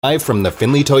Live from the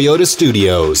Findlay Toyota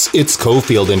Studios, it's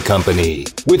Cofield and Company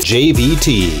with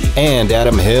JVT and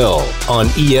Adam Hill on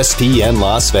ESPN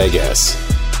Las Vegas.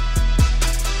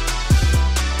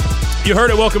 You heard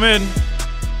it. Welcome in.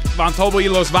 Von Tobel y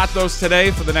Los Vatos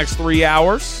today for the next 3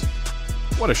 hours.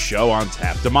 What a show on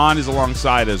tap. Damon is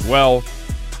alongside as well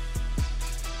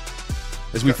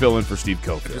as we fill in for Steve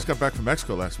Cofield. I just got back from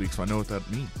Mexico last week, so I know what that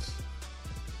means.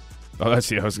 Oh,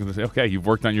 that's I was going to say, okay, you've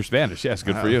worked on your Spanish. Yes,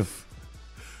 good for you.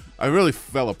 I really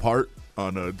fell apart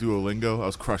on Duolingo. I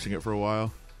was crushing it for a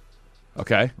while.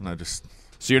 Okay. And I just...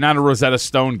 So you're not a Rosetta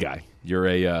Stone guy. You're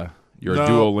a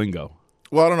Duolingo.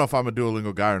 Well, I don't know if I'm a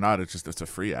Duolingo guy or not. It's a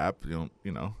free app. You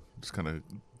know, just kind of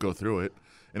go through it.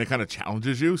 And it kind of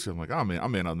challenges you. So I'm like, oh, man,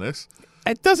 I'm in on this.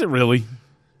 It doesn't really.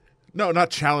 No, not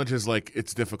challenges like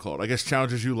it's difficult. I guess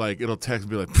challenges you like it'll text and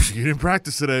be like, you didn't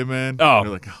practice today, man. Oh, and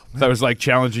you're like, oh, man. That was like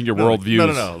challenging your worldviews.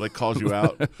 No. Like calls you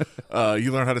out.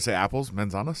 You learn how to say apples,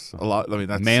 manzanas. A lot. I mean,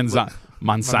 that's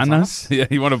manzanas. Yeah,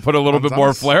 you want to put a little bit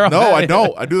more flair on that? No, I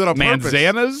don't. I do that on purpose.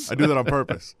 Manzanas? I do that on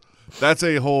purpose. That's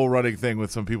a whole running thing with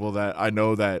some people that I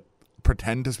know that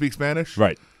pretend to speak Spanish.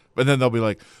 Right. But then they'll be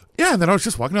like, yeah, and then I was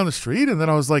just walking down the street, and then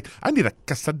I was like, I need a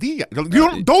quesadilla.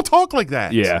 You don't talk like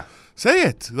that. Yeah. Say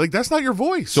it. Like, that's not your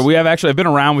voice. So I've been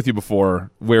around with you before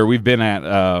where we've been at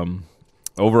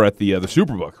over at the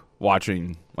Superbook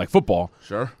watching like football.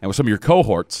 Sure. And with some of your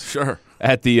cohorts. Sure.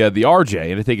 At the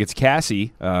RJ, and I think it's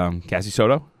Cassie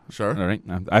Soto. Sure. All right.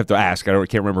 I have to ask. I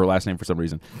can't remember her last name for some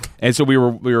reason. And so we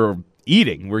were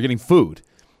eating. We were getting food.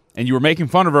 And you were making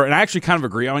fun of her. And I actually kind of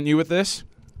agree on you with this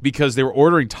because they were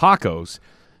ordering tacos.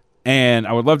 And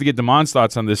I would love to get Damon's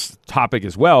thoughts on this topic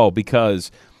as well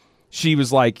because she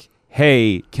was like,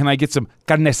 hey, can I get some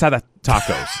carne asada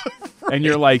tacos? Right. And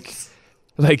you're like.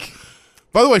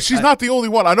 By the way, she's not the only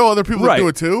one. I know other people that do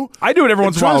it too. I do it every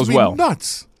once in a while as well.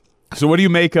 Nuts. So what do you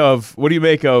make of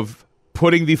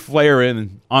putting the flair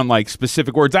in on like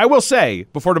specific words? I will say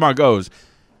before Damon goes,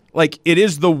 like it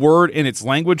is the word in its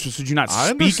language. So should you not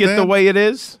speak it the way it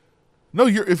is? No,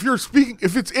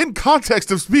 if it's in context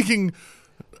of speaking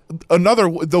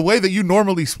the way that you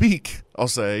normally speak, I'll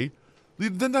say.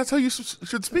 Then that's how you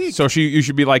should speak. So you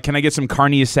should be like, can I get some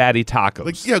carne asada tacos?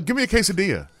 Like, yeah, give me a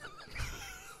quesadilla.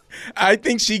 I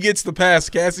think she gets the pass,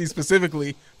 Cassie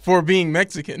specifically, for being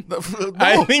Mexican. No,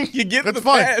 I think you get the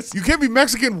pass. You can't be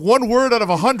Mexican 1 word out of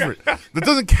 100. That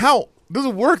doesn't count. It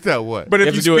doesn't work that way. But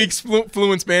if you speak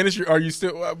fluent Spanish, are you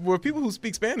still? Well, people who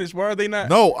speak Spanish, why are they not?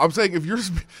 No, I'm saying if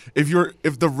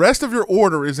the rest of your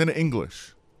order is in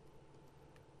English.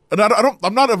 And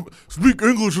I'm not a speak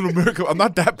English in America. I'm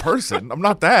not that person. I'm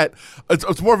not that.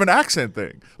 It's more of an accent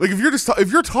thing. Like if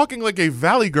you're talking like a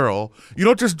Valley girl, you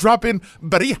don't just drop in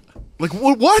Maria. Like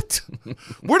what?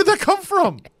 Where did that come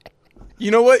from?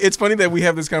 You know what? It's funny that we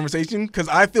have this conversation because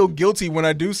I feel guilty when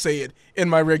I do say it in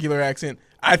my regular accent.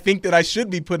 I think that I should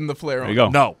be putting the flair on. There you go.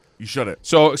 No, you shouldn't.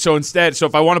 So instead,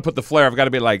 if I want to put the flair, I've got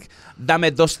to be like,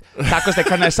 dame dos tacos de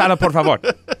carne asada, por favor.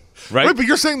 Right, but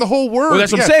you're saying the whole word. Well,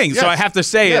 that's what I'm saying. Yes. So I have to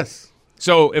say it.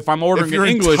 So if I'm ordering in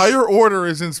English, if your entire order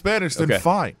is in Spanish, then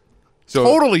fine. So,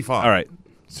 totally fine. All right.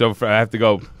 So I have to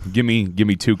go. Give me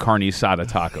 2 carne asada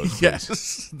tacos.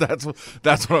 Yes, that's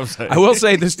what I'm saying. I will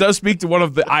say this does speak to one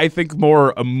of the I think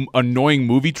more annoying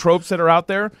movie tropes that are out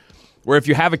there, where if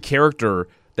you have a character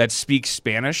that speaks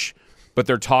Spanish, but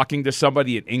they're talking to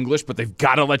somebody in English, but they've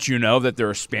got to let you know that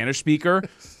they're a Spanish speaker.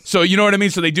 So you know what I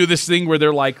mean? So they do this thing where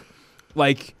they're like.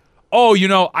 Oh,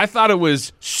 I thought it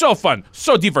was so fun,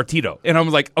 so divertido. And I'm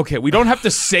like, okay, we don't have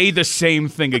to say the same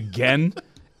thing again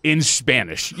in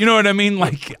Spanish. You know what I mean?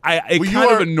 Like, it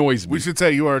kind of annoys me. We should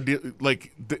say you are,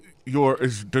 like,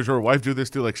 does your wife do this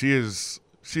too? Like, she is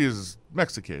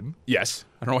Mexican. Yes.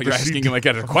 I don't know why you're asking like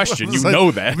at a question. You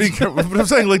know that. But I'm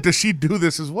saying, like, does she do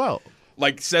this as well?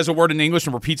 Like, says a word in English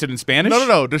and repeats it in Spanish?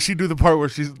 No. Does she do the part where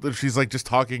she's like, just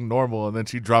talking normal and then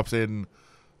she drops in...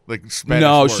 like Spanish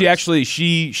no, words. She actually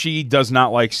she does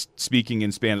not like speaking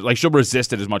in Spanish. Like she'll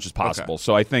resist it as much as possible. Okay.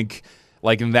 So I think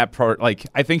like in that part, like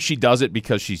I think she does it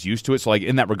because she's used to it. So like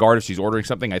in that regard, if she's ordering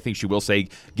something, I think she will say,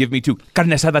 "Give me 2 carne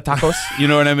asada tacos." You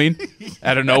know what I mean?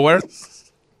 Out of nowhere.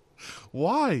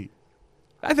 Why?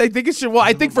 I think it's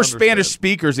I think for Spanish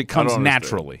speakers it comes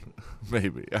naturally.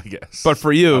 Maybe I guess. But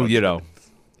for you,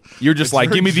 you're just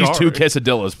like, give me these 2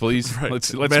 quesadillas, please. Right.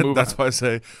 Let's Man, move. That's why I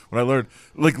say when I learned,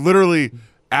 like literally.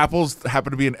 Apples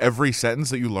happen to be in every sentence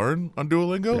that you learn on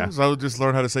Duolingo. Yeah. So I would just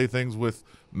learn how to say things with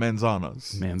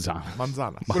manzanas.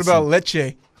 Manzanas. What about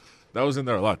leche? That was in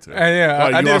there a lot too. Yeah,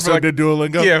 I did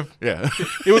Duolingo. Yeah.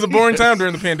 It was a boring time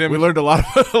during the pandemic. We learned a lot.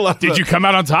 Did you come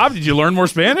out on top? Did you learn more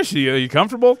Spanish? Are you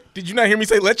comfortable? Did you not hear me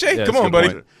say leche? Yeah, come on,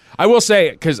 buddy. I will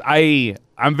say, because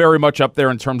I'm very much up there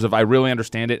in terms of I really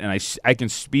understand it, and I can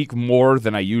speak more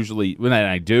than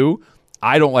I do.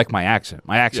 I don't like my accent.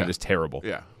 My accent is terrible.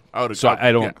 Yeah. I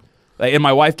don't. And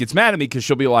my wife gets mad at me because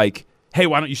she'll be like, hey,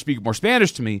 why don't you speak more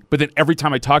Spanish to me? But then every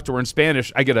time I talk to her in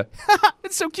Spanish, I get a,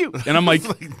 it's so cute. And I'm like,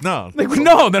 no,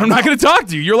 then I'm not going to talk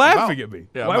to you. You're laughing at me.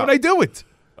 Yeah, why would I do it?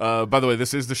 By the way,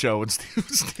 this is the show, and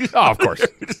Steve. Oh, of course.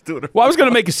 Just doing it. Well, I was going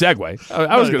to make a segue.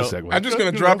 I was going to segue. I'm just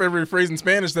going to drop every phrase in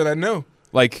Spanish that I know.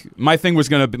 Like, my segue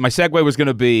was going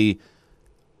to be,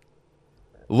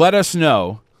 let us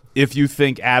know if you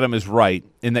think Adam is right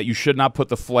in that you should not put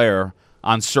the flair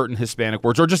on certain Hispanic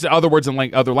words or just other words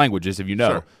in other languages. If you know,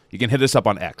 Sure. You can hit us up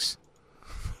on X.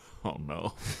 Oh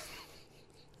no,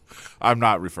 I'm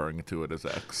not referring to it as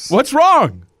X. What's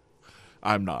wrong?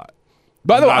 I'm not.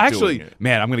 By the way, not actually, doing it.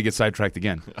 man, I'm going to get sidetracked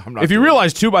again. I'm not If you doing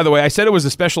realize, too, by the way, I said it was a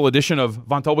special edition of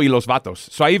Vantobo y los Vatos,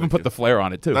 so I even put the flair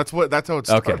on it, too. That's how it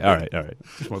started. Okay, all right.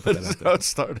 Just want to put that out That's there. how it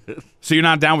started. So you're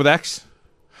not down with X?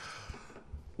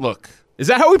 Look, Is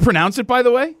that how we pronounce it, by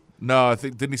the way? no, I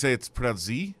think didn't he say it's pronounced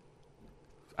Z?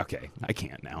 Okay, I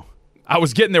can't now. I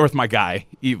was getting there with my guy,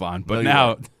 Ivan, but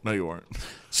now... No, you weren't.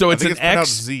 So it's think an it's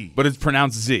pronounced X, Z. but it's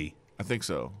pronounced Z. I think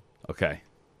so. Okay.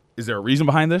 Is there a reason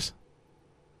behind this?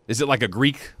 Is it like a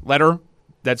Greek letter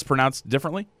that's pronounced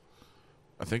differently?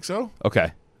 I think so.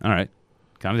 Okay. All right.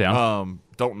 Calm down.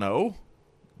 Don't know.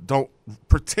 Don't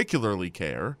particularly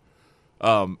care.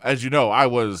 As you know, I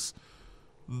was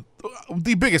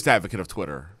the biggest advocate of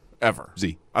Twitter ever.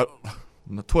 Z.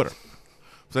 Twitter.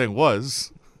 I'm saying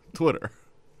was Twitter.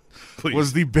 Please.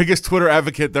 Was the biggest Twitter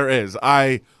advocate there is.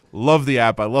 I love the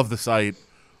app. I love the site.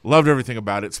 Loved everything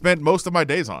about it. Spent most of my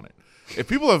days on it. If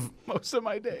people have Most of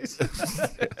my days.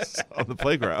 on the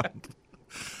playground,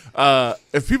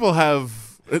 if people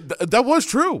have, that was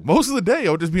true. Most of the day,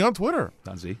 I would just be on Twitter.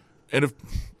 On Z. And if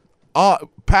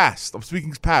past, I'm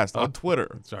speaking past on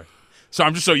Twitter. Sorry. So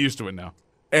I'm just so used to it now.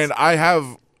 And I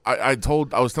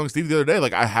was telling Steve the other day,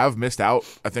 like I have missed out,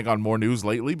 I think, on more news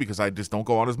lately because I just don't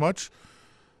go on as much.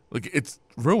 Like it's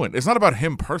ruined. It's not about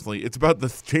him personally. It's about the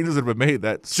changes that have been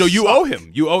made. So you owe him.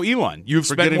 You owe Elon. You've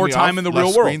spent getting more me time off, in the less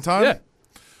real world. screen time? Yeah.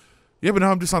 Yeah, but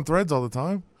now I'm just on Threads all the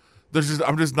time.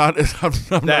 I'm just not.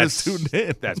 I'm not as tuned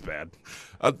in. That's bad.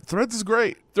 Threads is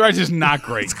great. Threads is not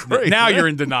great. great, Now man. you're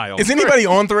in denial. Is anybody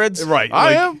on Threads? right? I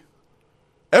like- am.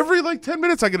 Every 10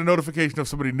 minutes, I get a notification of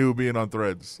somebody new being on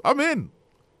Threads. I'm in.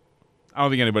 I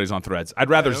don't think anybody's on Threads. I'd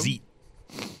rather I am. Z.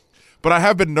 But I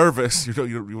have been nervous.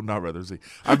 You would not rather see.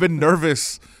 I've been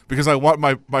nervous because I want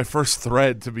my first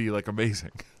thread to be like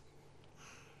amazing.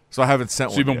 So I haven't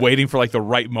sent So one. you've been yet. waiting for like the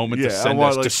right moment to I send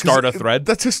want, us to 'cause start a thread.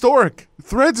 That's historic.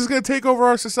 Threads is going to take over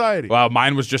our society. Wow,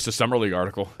 mine was just a Summer League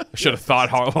article. I should have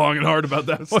thought long and hard about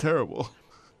that. It's terrible.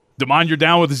 Damon, you're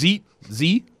down with Z?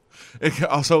 Z?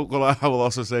 Also, I will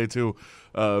also say too,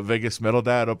 Vegas Metal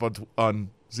Dad up on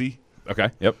Z. Okay.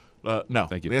 Yep. No.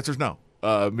 Thank you. The answer is no.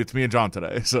 It's me and John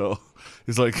today. So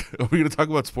he's like, are we going to talk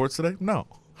about sports today? No.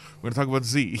 We're going to talk about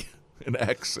Z and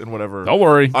X and whatever Don't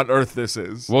worry. on earth this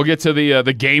is. We'll get to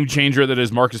the game changer that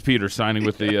is Marcus Peters signing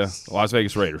with the Las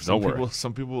Vegas Raiders. Don't worry.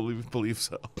 Some people believe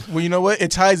so. Well, you know what? It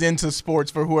ties into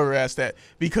sports for whoever asked that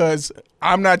because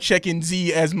I'm not checking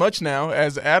Z as much now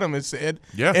as Adam has said.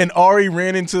 Yeah. And Ari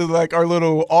ran into like our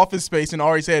little office space and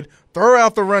Ari said, "Throw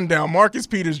out the rundown. Marcus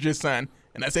Peters just signed."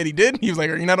 And I said he did. He was like,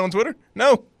 "Are you not on Twitter?"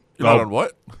 No. You're not on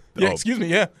what? Yeah, Oh. excuse me.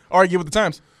 Yeah. Ari, get with the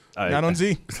times. Not on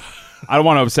Z. I don't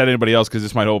want to upset anybody else because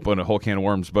this might open a whole can of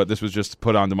worms, but this was just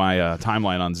put onto my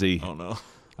timeline on Z. Oh no.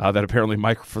 That apparently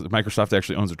Microsoft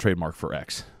actually owns a trademark for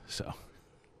X. So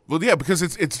Well, yeah, because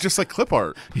it's just like clip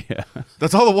art. yeah,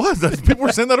 That's all it was. People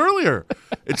were saying that earlier.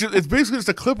 It's basically just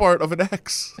a clip art of an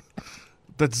X.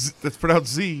 That's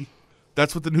pronounced Z.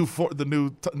 That's what the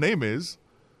new name is.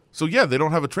 So yeah, they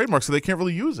don't have a trademark, so they can't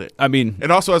really use it. I mean,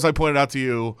 And also, as I pointed out to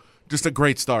you, just a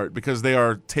great start because they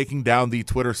are taking down the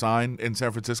Twitter sign in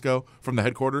San Francisco from the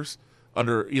headquarters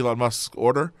under Elon Musk's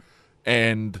order,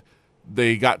 and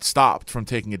they got stopped from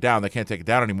taking it down. They can't take it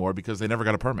down anymore because they never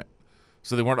got a permit.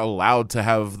 So they weren't allowed to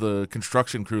have the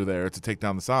construction crew there to take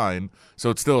down the sign. So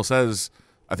it still says,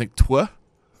 I think, Twi. Nice.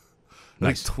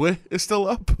 I think Twi is still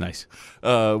up. nice.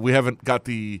 We haven't got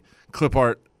the clip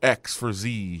art X for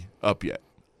Z up yet.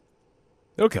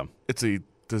 It'll come. It's a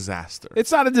disaster.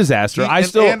 It's not a disaster.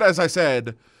 And as I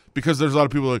said, because there's a lot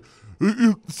of people like,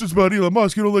 it's just about Elon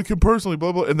Musk. You don't like him personally,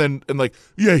 blah, blah. And like,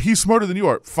 yeah, he's smarter than you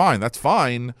are. Fine, that's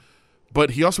fine.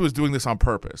 But he also is doing this on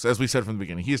purpose. As we said from the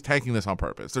beginning, he is tanking this on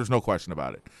purpose. There's no question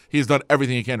about it. He has done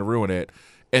everything he can to ruin it.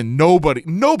 And nobody,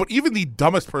 even the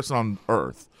dumbest person on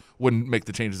earth wouldn't make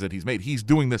the changes that he's made. He's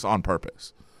doing this on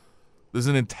purpose. This is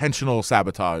an intentional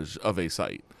sabotage of a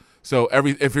site. So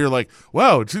if you're like,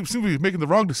 wow, it seems to be making the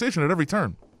wrong decision at every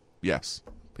turn. Yes.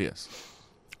 P.S.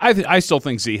 I still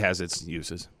think Z has its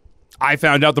uses. I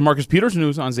found out the Marcus Peters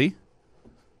news on Z.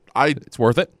 It's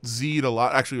worth it. Z'd a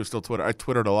lot. Actually, it was still Twitter. I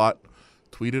tweeted a lot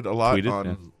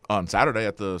on Saturday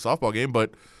at the softball game,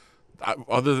 but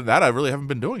other than that, I really haven't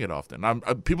been doing it often.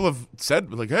 People have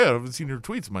said, like, hey, I haven't seen your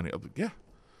tweets, money. I'm like, yeah,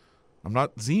 I'm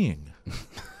not Zing.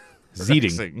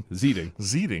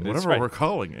 Zeding, whatever we're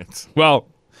calling it. Well,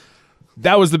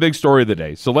 that was the big story of the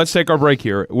day. So let's take our break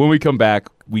here. When we come back,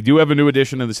 we do have a new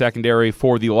addition in the secondary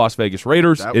for the Las Vegas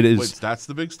Raiders. That's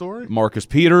the big story? Marcus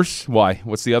Peters. Why?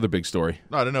 What's the other big story?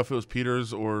 No, I didn't know if it was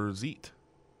Peters or Zeet.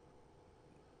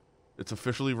 It's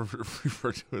officially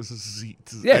referred to as a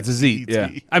Zeet. Yeah, it's a Zeet. Yeah.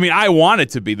 I mean, I want it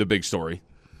to be the big story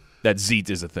that Zeet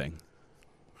is a thing.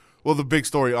 Well, the big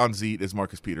story on Zeet is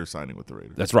Marcus Peters signing with the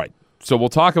Raiders. That's right. So we'll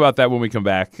talk about that when we come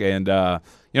back. And,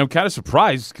 I'm kind of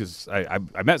surprised because I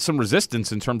met some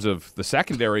resistance in terms of the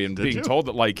secondary and being told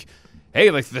that, like, hey,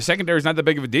 like the secondary is not that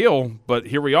big of a deal. But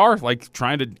here we are, like,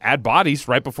 trying to add bodies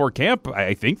right before camp.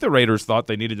 I think the Raiders thought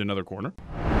they needed another corner.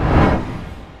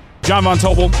 John Von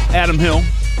Tobel, Adam Hill,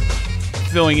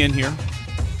 filling in here.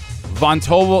 Von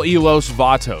Tobel, Elos,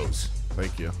 Vatos.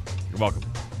 Thank you. You're welcome.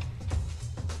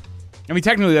 I mean,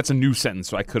 technically that's a new sentence,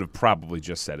 so I could have probably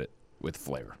just said it with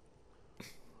flair.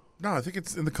 No, I think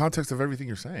it's in the context of everything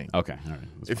you're saying. Okay, all right.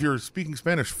 If you're speaking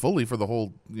Spanish fully for the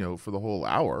whole, for the whole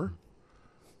hour,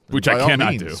 which I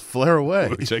cannot do, flare away.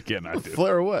 Which I cannot do.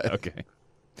 Flare away. Okay.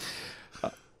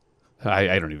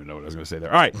 I don't even know what I was going to say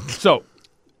there. All right, so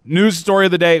news story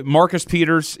of the day: Marcus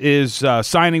Peters is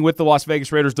signing with the Las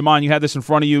Vegas Raiders. Damon, you had this in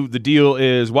front of you. The deal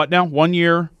is what now? 1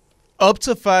 year, up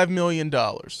to $5 million.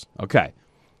 Okay.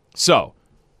 So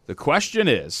the question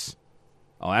is,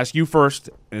 I'll ask you first,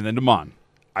 and then Damon.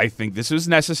 I think this is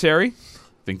necessary. I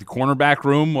think the cornerback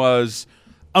room was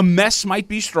a mess, might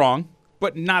be strong,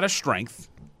 but not a strength.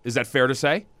 Is that fair to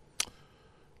say?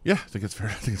 Yeah, I think it's fair.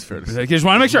 To say. I just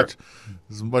want to make sure.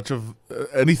 As much of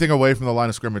anything away from the line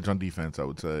of scrimmage on defense, I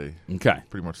would say. Okay.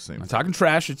 Pretty much the same. I'm talking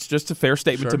trash. It's just a fair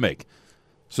statement to make.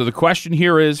 So the question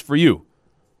here is for you: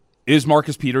 is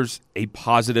Marcus Peters a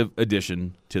positive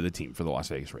addition to the team for the Las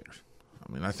Vegas Raiders?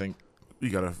 I mean, I think you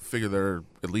got to figure they're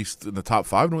at least in the top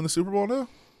 5 to win the Super Bowl now.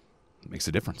 Makes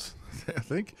a difference. I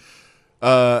think.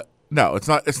 No, it's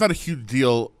not. It's not a huge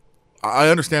deal. I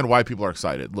understand why people are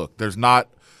excited. Look, there's not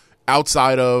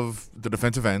outside of the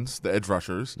defensive ends, the edge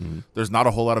rushers. Mm-hmm. There's not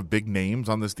a whole lot of big names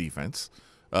on this defense.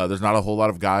 There's not a whole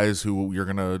lot of guys who you're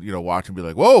gonna watch and be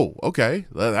like, whoa, okay,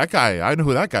 that guy. I know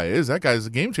who that guy is. That guy's a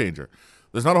game changer.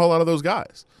 There's not a whole lot of those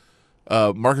guys.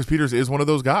 Marcus Peters is one of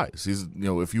those guys. He's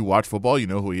if you watch football, you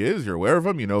know who he is. You're aware of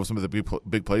him. You know some of the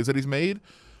big plays that he's made.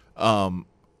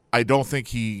 I don't think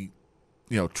he,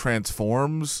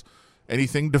 transforms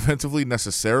anything defensively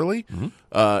necessarily.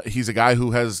 Mm-hmm. He's a guy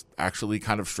who has actually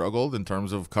kind of struggled in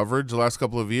terms of coverage the last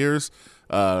couple of years.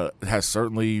 Has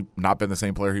certainly not been the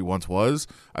same player he once was.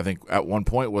 I think at one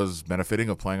point was benefiting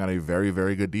of playing on a very,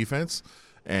 very good defense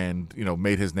and,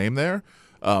 made his name there.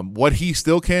 What he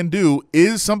still can do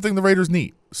is something the Raiders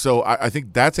need. So I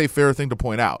think that's a fair thing to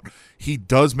point out. He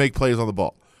does make plays on the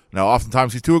ball. Now,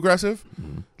 oftentimes he's too aggressive,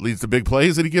 leads to big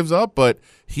plays that he gives up, but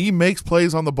he makes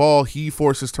plays on the ball. He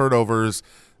forces turnovers.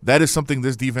 That is something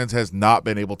this defense has not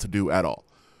been able to do at all.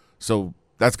 So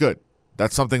that's good.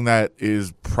 That's something that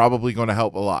is probably going to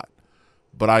help a lot.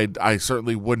 But I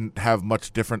certainly wouldn't have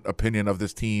much different opinion of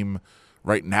this team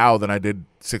right now than I did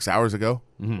 6 hours ago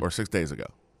or 6 days ago.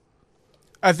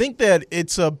 I think that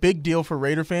it's a big deal for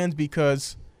Raider fans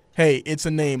because, hey, it's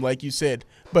a name, like you said.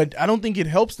 But I don't think it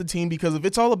helps the team because if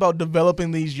it's all about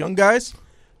developing these young guys,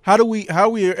 how are we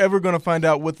ever going to find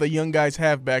out what the young guys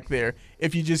have back there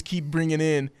if you just keep bringing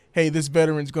in, hey, this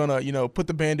veteran's going to, put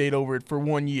the Band-Aid over it for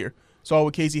 1 year. Saw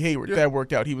with Casey Hayward. Yeah. That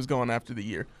worked out. He was gone after the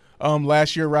year.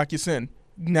 Last year, Rock Ya-Sin.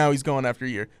 Now he's gone after a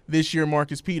year. This year,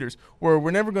 Marcus Peters. Where we're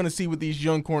never going to see what these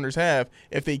young corners have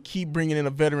if they keep bringing in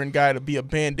a veteran guy to be a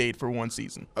Band-Aid for one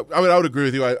season. I would agree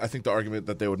with you. I think the argument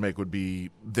that they would make would be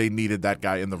they needed that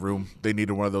guy in the room. They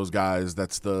needed one of those guys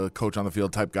that's the coach on the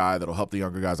field type guy that'll help the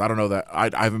younger guys. I don't know that. I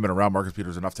haven't been around Marcus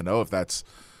Peters enough to know if that's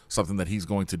something that he's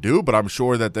going to do, but I'm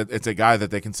sure that it's a guy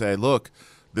that they can say, look,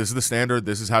 this is the standard.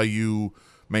 This is how you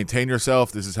maintain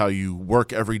yourself. This is how you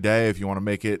work every day if you want to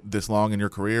make it this long in your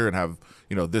career and have,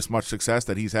 this much success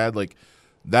that he's had. Like,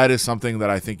 that is something that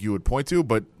I think you would point to.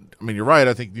 But, I mean, you're right.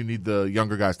 I think you need the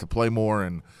younger guys to play more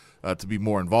and to be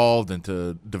more involved and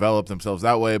to develop themselves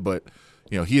that way. But,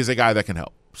 he is a guy that can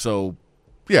help. So,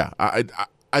 yeah, I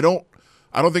don't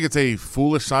think it's a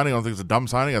foolish signing. I don't think it's a dumb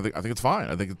signing. I think it's fine.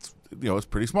 I think it's, it's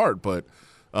pretty smart. But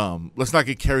let's not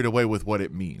get carried away with what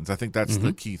it means. I think that's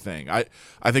the key thing. I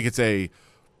think it's a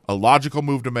logical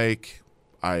move to make.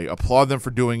 I applaud them for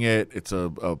doing it. It's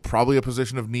probably a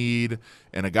position of need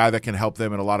and a guy that can help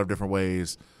them in a lot of different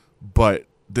ways. But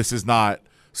this is not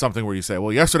something where you say,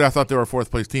 well, yesterday I thought they were a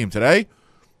fourth-place team. Today,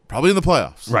 probably in the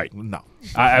playoffs. Right. No.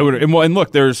 I would, and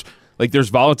look, there's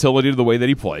volatility to the way that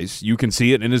he plays. You can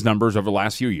see it in his numbers over the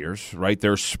last few years, right?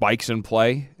 There's spikes in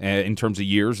play in terms of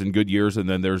years and good years, and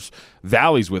then there's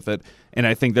valleys with it. And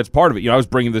I think that's part of it. I was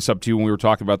bringing this up to you when we were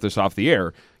talking about this off the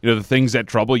air. The things that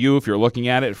trouble you if you're looking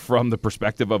at it from the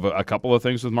perspective of a couple of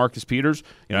things with Marcus Peters.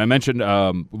 I mentioned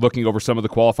looking over some of the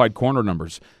qualified corner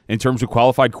numbers. In terms of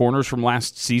qualified corners from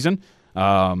last season,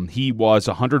 he was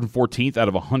 114th out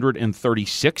of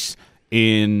 136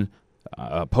 in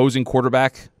opposing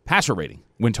quarterback passer rating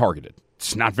when targeted.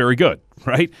 It's not very good,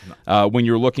 right? No. When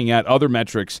you're looking at other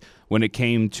metrics, when it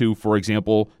came to, for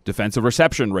example, defensive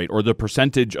reception rate or the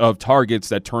percentage of targets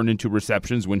that turn into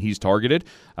receptions when he's targeted,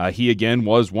 he again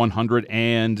was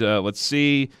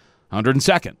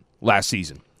 102nd last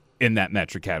season in that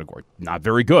metric category. Not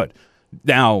very good.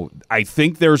 Now, I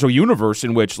think there's a universe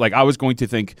in which, I was going to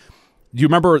think, do you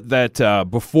remember that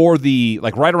before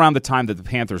right around the time that the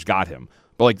Panthers got him,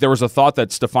 but there was a thought that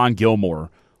Stephon Gilmore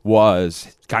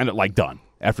was kind of done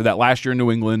after that last year in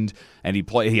New England, and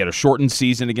he had a shortened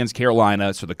season against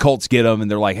Carolina, so the Colts get him,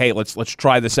 and they're like, hey, let's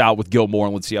try this out with Gilmore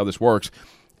and let's see how this works.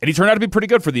 And he turned out to be pretty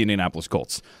good for the Indianapolis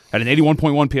Colts. Had an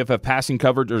 81.1 PFF passing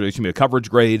coverage, or a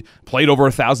coverage grade, played over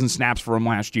 1,000 snaps for him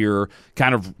last year,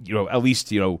 kind of, at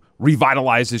least,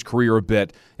 revitalized his career a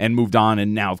bit and moved on,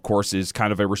 and now, of course, is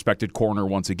kind of a respected corner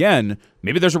once again.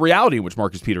 Maybe there's a reality in which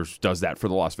Marcus Peters does that for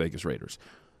the Las Vegas Raiders.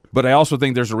 But I also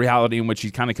think there's a reality in which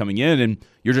he's kind of coming in and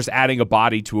you're just adding a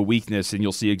body to a weakness and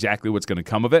you'll see exactly what's going to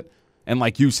come of it. And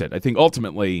like you said, I think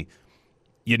ultimately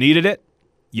you needed it,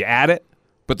 you add it,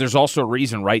 but there's also a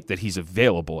reason, right, that he's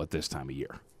available at this time of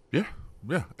year. Yeah,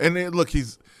 yeah. And look,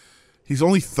 he's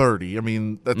only 30. I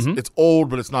mean, it's old,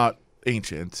 but it's not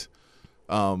ancient.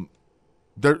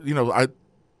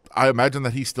 I imagine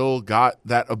that he still got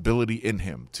that ability in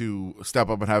him to step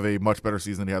up and have a much better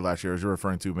season than he had last year, as you're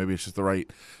referring to. Maybe it's just the right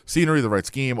scenery, the right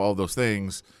scheme, all of those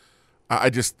things. I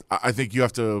think you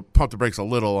have to pump the brakes a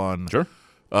little on, sure,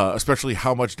 especially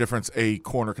how much difference a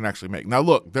corner can actually make. Now,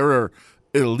 look, there are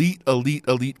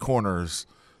elite corners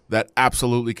that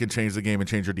absolutely can change the game and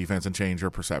change your defense and change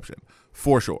your perception,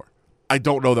 for sure. I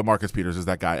don't know that Marcus Peters is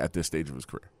that guy at this stage of his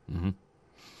career. Mm-hmm.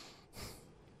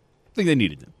 I think they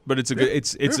needed him, but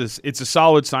it's a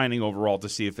solid signing overall to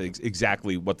see if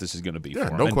exactly what this is going to be for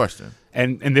him. No question.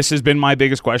 And this has been my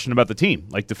biggest question about the team.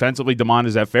 Defensively, Damon,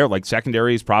 is that fair?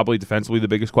 Secondary is probably defensively the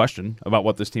biggest question about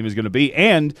what this team is going to be.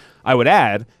 And I would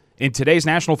add, in today's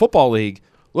National Football League,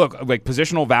 look,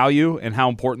 positional value and how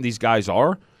important these guys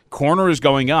are, corner is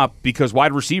going up because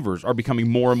wide receivers are becoming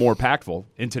more and more impactful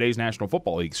in today's National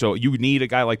Football League. So you need a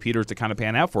guy like Peters to kind of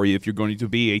pan out for you if you're going to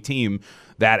be a team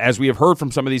that, as we have heard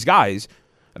from some of these guys,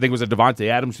 I think it was Devontae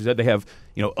Adams who said they have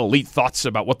elite thoughts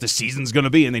about what the season's going to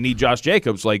be and they need Josh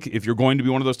Jacobs. If you're going to be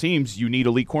one of those teams, you need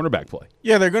elite cornerback play.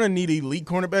 Yeah, they're going to need elite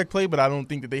cornerback play, but I don't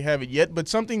think that they have it yet. But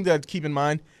something to keep in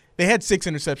mind, they had 6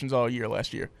 interceptions all year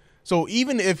last year. So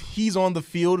even if he's on the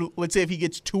field, let's say if he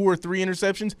gets 2 or 3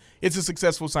 interceptions, it's a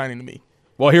successful signing to me.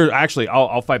 Well, here, actually,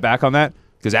 I'll fight back on that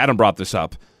because Adam brought this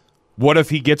up. What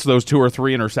if he gets those 2 or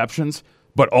 3 interceptions,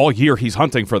 but all year he's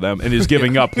hunting for them and is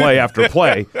giving up play after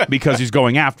play because he's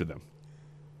going after them?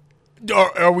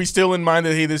 Are we still in mind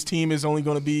that, hey, this team is only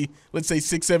going to be, let's say,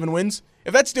 6-7 wins?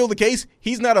 If that's still the case,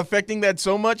 he's not affecting that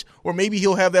so much, or maybe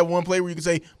he'll have that one play where you can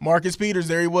say, Marcus Peters,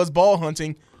 there he was ball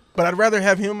hunting. But I'd rather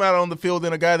have him out on the field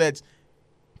than a guy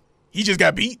he just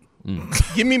got beat.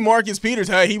 Give me Marcus Peters,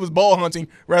 how he was ball hunting,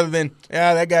 rather than,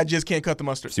 that guy just can't cut the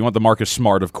mustard. So you want the Marcus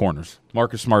Smart of corners.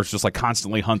 Marcus Smart's just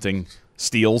constantly hunting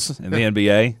steals in the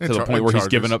NBA to the point where he's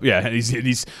giving up. Yeah, he's to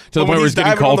the point where he's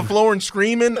getting called on the floor and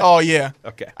screaming. Oh, yeah.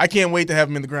 Okay. I can't wait to have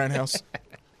him in the grindhouse.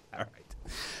 All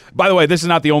right. By the way, this is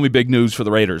not the only big news for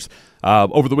the Raiders.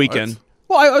 Over the weekend,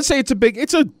 well, I would say it's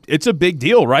a big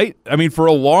deal, right? I mean, for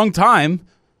a long time,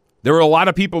 there were a lot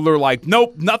of people that were like,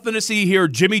 nope, nothing to see here.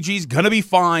 Jimmy G's going to be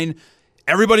fine.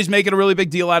 Everybody's making a really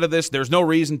big deal out of this. There's no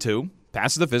reason to.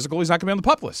 Passes the physical. He's not going to be on the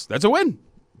PUP list. That's a win.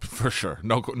 For sure.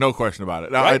 No question about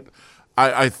it. Now, right?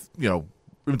 we've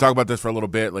been talking about this for a little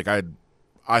bit.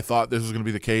 I thought this was going to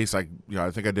be the case. I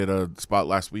think I did a spot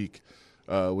last week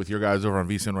with your guys over on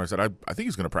VSiN where I said, I think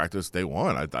he's going to practice day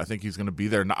one. I think he's going to be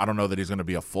there. I don't know that he's going to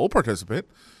be a full participant,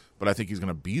 but I think he's going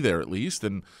to be there at least.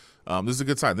 And this is a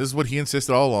good sign. This is what he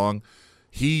insisted all along.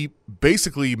 he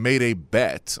basically made a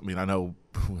bet. I mean, I know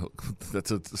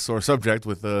that's a sore subject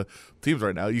with the teams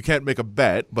right now. You can't make a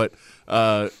bet, but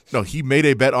no, he made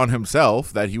a bet on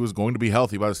himself that he was going to be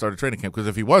healthy by the start of training camp. Because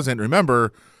if he wasn't,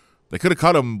 remember, they could have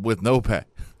cut him with no pay.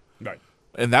 Right.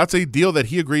 And that's a deal that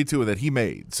he agreed to and that he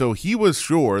made. So he was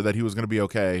sure that he was going to be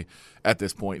okay at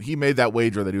this point. He made that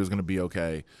wager that he was going to be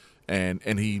okay, and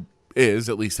he is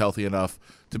at least healthy enough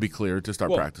to be cleared to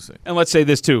start practicing. And let's say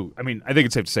this, too. I mean, I think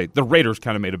it's safe to say the Raiders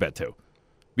kind of made a bet, too.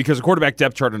 Because the quarterback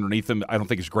depth chart underneath them I don't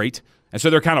think is great. And so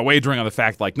they're kind of wagering on the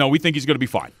fact, like, no, we think he's going to be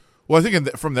fine. Well, I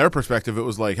think from their perspective, it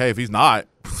was like, hey, if he's not,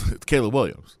 it's Caleb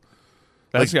Williams.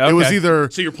 That's, It was either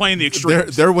so you're playing the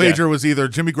extremes. Their wager was either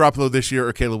Jimmy Garoppolo this year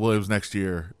or Caleb Williams next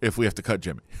year if we have to cut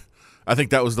Jimmy. I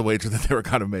think that was the wager that they were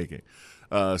kind of making.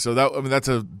 So that's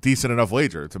a decent enough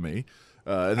wager to me,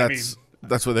 and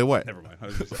that's where they went. Never mind.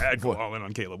 I'd go all in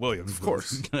on Caleb Williams, of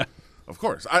course. Of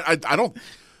course. I don't.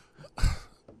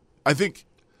 I think.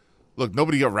 Look,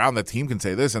 nobody around the team can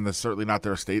say this, and that's certainly not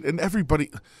their state. And everybody,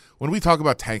 when we talk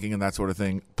about tanking and that sort of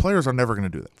thing, players are never going to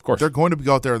do that. Of course, they're going to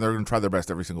go out there and they're going to try their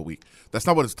best every single week. That's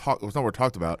not what it's not what we're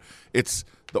talked about. It's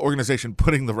the organization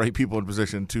putting the right people in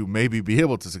position to maybe be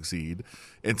able to succeed,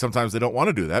 and sometimes they don't want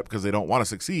to do that because they don't want to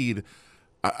succeed.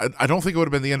 I don't think it would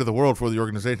have been the end of the world for the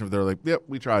organization if they're like, "Yep,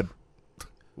 we tried,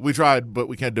 but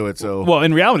we can't do it." So, well,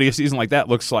 in reality, a season like that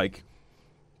looks like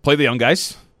play the young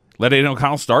guys. Let Aiden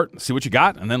O'Connell start, see what you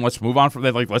got, and then let's move on from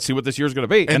that. Like, let's see what this year's going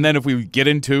to be. And then if we get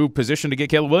into position to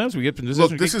get Caleb Williams, we get in position.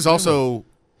 Look, this is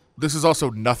also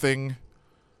nothing.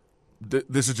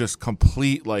 This is just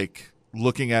complete, like,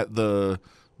 looking at the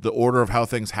order of how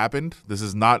things happened. This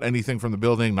is not anything from the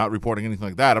building, not reporting anything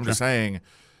like that. I'm just saying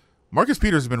Marcus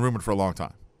Peters has been rumored for a long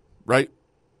time, right?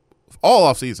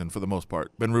 All offseason, for the most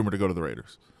part, been rumored to go to the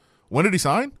Raiders. When did he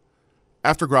sign?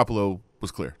 After Garoppolo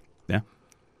was cleared. Yeah.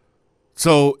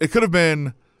 So it could have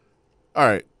been, all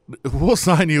right, we'll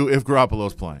sign you if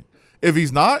Garoppolo's playing. If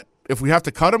he's not, if we have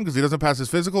to cut him because he doesn't pass his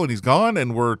physical and he's gone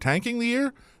and we're tanking the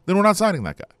year, then we're not signing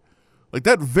that guy. Like,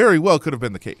 that very well could have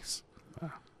been the case.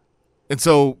 And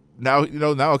so now,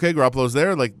 okay, Garoppolo's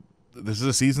there. Like, this is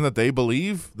a season that they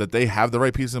believe that they have the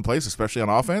right pieces in place, especially on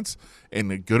offense,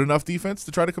 and a good enough defense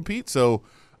to try to compete. So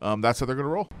that's how they're going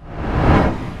to roll.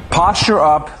 Posture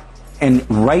up and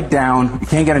right down. You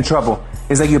can't get in trouble.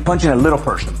 It's like you're punching a little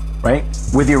person, right?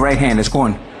 With your right hand. It's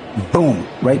going boom,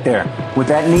 right there. With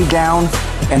that knee down,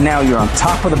 and now you're on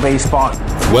top of the baseball.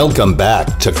 Welcome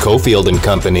back to Cofield and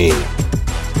Company.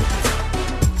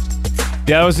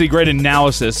 Yeah, that was the great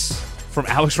analysis from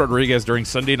Alex Rodriguez during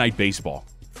Sunday Night Baseball.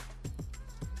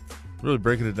 Really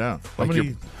breaking it down. How Like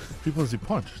many people has he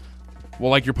punched?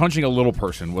 Well, like, you're punching a little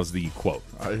person was the quote.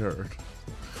 I heard.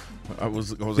 I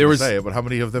was going to say it, but how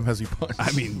many of them has he punched?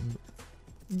 I mean,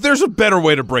 there's a better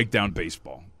way to break down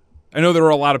baseball. I know there were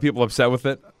a lot of people upset with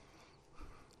it.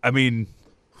 I mean,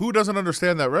 who doesn't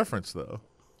understand that reference, though?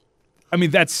 I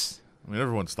mean,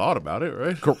 everyone's thought about it,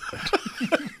 right?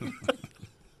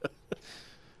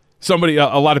 Somebody, a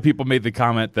lot of people made the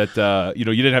comment that, you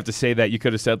didn't have to say that. You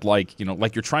could have said, like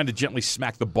you're trying to gently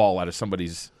smack the ball out of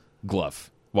somebody's glove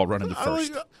while running to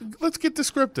first. Let's get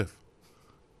descriptive.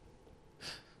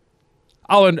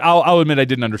 I'll admit I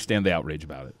didn't understand the outrage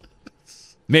about it.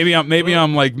 Maybe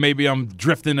I'm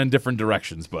drifting in different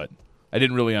directions, but I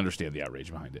didn't really understand the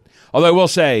outrage behind it. Although I will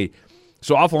say,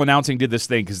 so Awful Announcing did this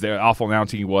thing because their Awful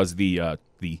Announcing was the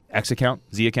X account,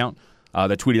 Z account,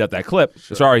 that tweeted out that clip.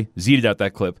 Sure. Sorry, Z'd out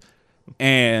that clip,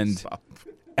 and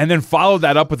then followed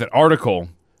that up with an article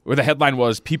where the headline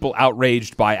was "People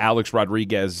outraged by Alex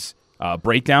Rodriguez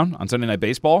breakdown on Sunday Night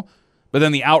Baseball." But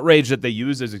then the outrage that they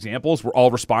used as examples were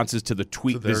all responses to the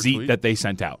tweet, the Zeet that they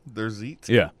sent out. Their Zeet?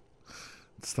 Yeah.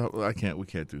 Stop. We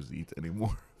can't do Zeet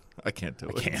anymore. I can't do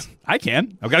it. I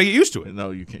can. I've got to get used to it.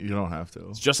 No, you can't. You don't have to.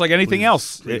 It's just like anything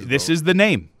else. This is the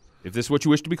name. If this is what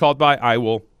you wish to be called by, I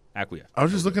will acquiesce. I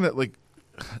was just looking at, like,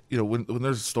 when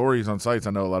there's stories on sites,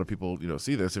 I know a lot of people,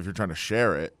 see this. If you're trying to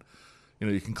share it,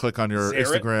 you can click on your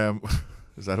Instagram.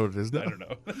 Is that what it is now? I don't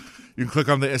know. You can click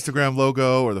on the Instagram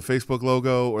logo or the Facebook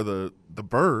logo or the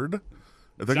bird.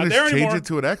 If they're going to change it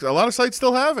to an X, a lot of sites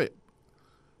still have it.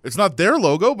 It's not their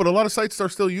logo, but a lot of sites are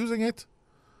still using it.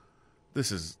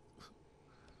 This is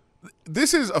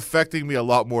affecting me a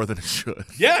lot more than it should.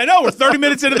 Yeah, I know. We're 30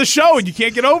 minutes into the show and you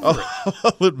can't get over it.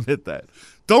 I'll admit that.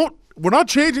 We're not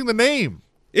changing the name.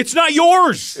 It's not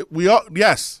yours.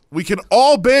 Yes, we can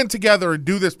all band together and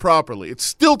do this properly. It's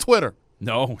still Twitter.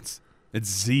 No, it's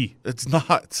Z. It's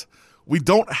not. We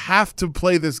don't have to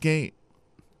play this game.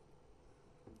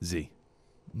 Z.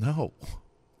 No.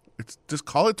 Just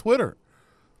call it Twitter.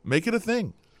 Make it a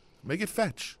thing. Make it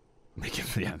fetch.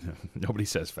 Yeah, nobody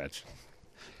says fetch.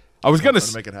 I was going trying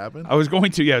to make it happen. I was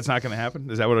going to. Yeah, it's not going to happen.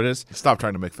 Is that what it is? Stop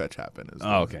trying to make fetch happen.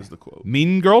 Okay. Is the quote.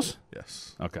 Mean Girls?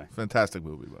 Yes. Okay. Fantastic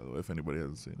movie, by the way. If anybody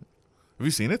hasn't seen it, have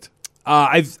you seen it?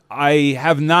 I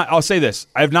have not. I'll say this: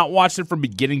 I have not watched it from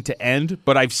beginning to end,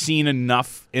 but I've seen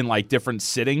enough in like different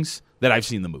sittings that I've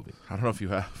seen the movie. I don't know if you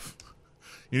have.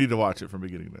 You need to watch it from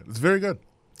beginning to end. It's very good.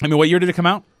 I mean, what year did it come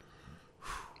out?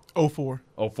 04.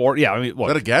 04? Yeah. I mean, Is what?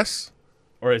 that a guess?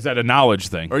 Or is that a knowledge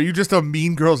thing? Or are you just a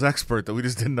Mean Girls expert that we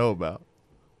just didn't know about?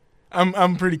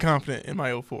 I'm pretty confident in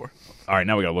my 04. All right,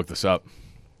 now we got to look this up.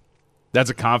 That's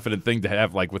a confident thing to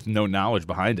have, like, with no knowledge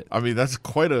behind it. I mean, that's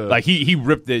quite a. Like, he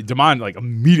ripped it. Damon, like,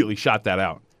 immediately shot that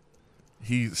out.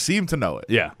 He seemed to know it.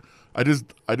 Yeah. I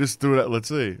just threw it out. Let's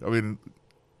see. I mean,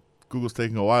 Google's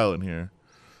taking a while in here.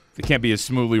 It can't be as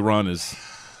smoothly run as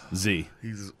Z.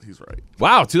 He's right.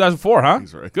 Wow, 2004, huh?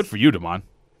 He's right. Good for you, Damon.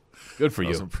 Good for That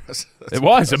was you. impressive. That's It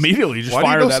was. impressive. Immediately, you just Why do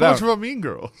you fired know that so out. much about Mean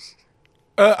Girls?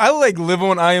 I like live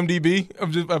on IMDb.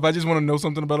 If I just want to know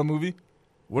something about a movie.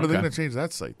 What are they Okay. going to change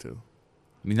that site to?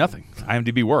 I mean, nothing.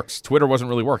 IMDb works. Twitter wasn't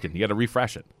really working. You got to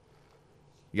refresh it.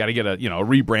 You got to get a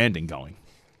rebranding going.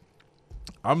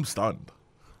 I'm stunned.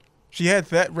 She had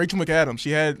that Rachel McAdams.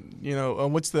 She had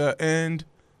The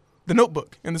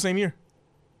Notebook in the same year.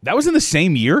 That was in the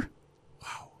same year?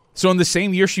 Wow. So in the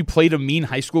same year, she played a mean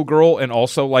high school girl and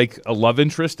also like a love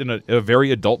interest in a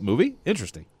very adult movie?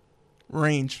 Interesting.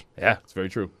 Range. Yeah, it's very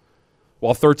true.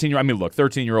 Well,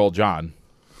 13-year-old John,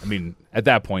 I mean, at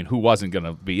that point, who wasn't going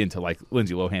to be into like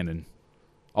Lindsay Lohan and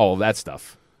all of that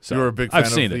stuff? So You were a big fan I've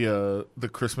of seen it. the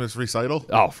Christmas recital?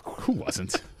 Oh, who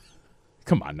wasn't?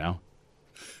 Come on now.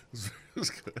 It was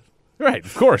good. Right,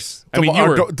 of course. I mean, you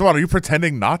were. Duan, are you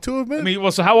pretending not to have been? I mean,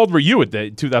 well, so how old were you at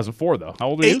the 2004 though? How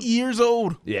old were you? 8 years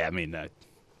old. Yeah, I mean,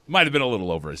 might have been a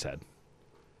little over his head.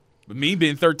 But me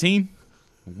being 13,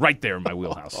 right there in my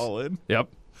wheelhouse. all in? Yep.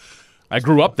 I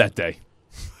grew up that day.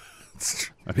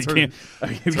 I became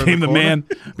the man.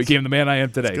 Became the man I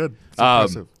am today. good. It's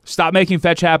impressive. Stop making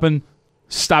fetch happen.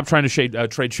 Stop trying to trade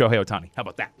Shohei Ohtani. How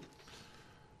about that?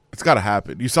 It's got to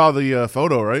happen. You saw the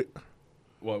photo, right?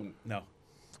 Well, no.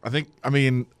 I think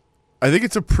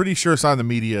it's a pretty sure sign the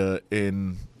media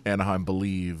in Anaheim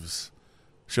believes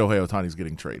Shohei Ohtani's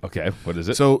getting traded. Okay, what is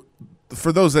it? So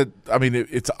for those that, I mean,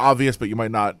 it's obvious, but you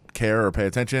might not care or pay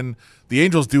attention. The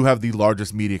Angels do have the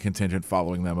largest media contingent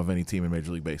following them of any team in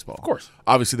Major League Baseball. Of course.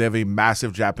 Obviously, they have a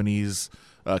massive Japanese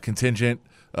contingent,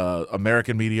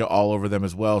 American media all over them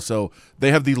as well. So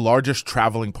they have the largest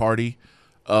traveling party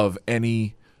of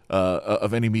any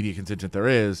media contingent there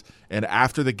is. And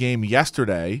after the game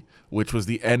yesterday, which was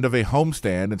the end of a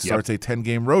homestand and starts a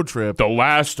 10-game road trip. The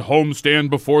last homestand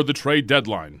before the trade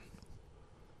deadline.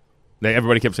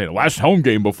 Everybody kept saying, the last home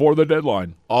game before the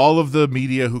deadline. All of the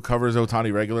media who covers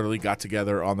Ohtani regularly got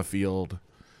together on the field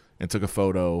and took a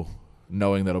photo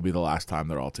knowing that'll be the last time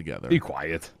they're all together. Be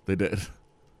quiet. They did.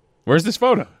 Where's this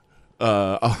photo?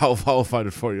 I'll find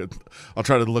it for you. I'll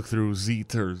try to look through Z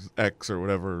or X or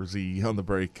whatever, Z on the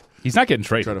break. He's not getting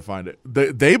traded. Try to find it.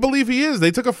 They believe he is. They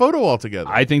took a photo all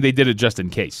together. I think they did it just in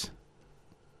case.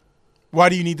 Why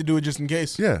do you need to do it just in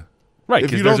case? Yeah. Right,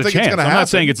 If because you there's don't a think it's chance. gonna I'm happen- not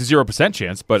saying it's a 0%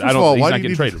 chance, but First of all, he's why not do you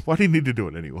getting traded. why do you need to do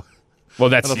it anyway? Well, I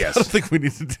that's don't yes. think we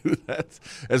need to do that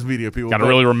as media people. Got to but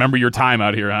really remember your time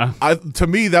out here, huh? to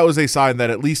me, that was a sign that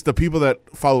at least the people that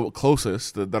follow it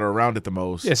closest, that are around it the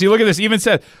most. Yeah, see, look at this. Even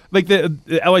said, like the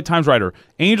LA Times writer,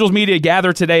 Angels media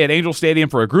gather today at Angel Stadium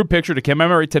for a group picture to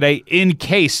commemorate today in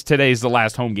case today's the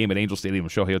last home game at Angel Stadium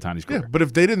of Shohei Ohtani's Yeah, career. but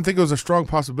if they didn't think it was a strong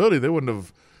possibility, they wouldn't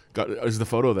have got. Is the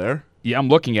photo there? Yeah, I'm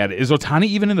looking at it. Is Ohtani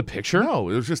even in the picture? No,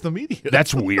 it was just the media.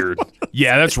 That's weird.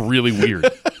 Yeah, that's really weird.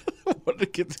 What did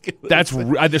it get together? That's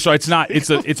so it's not. It's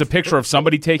a picture of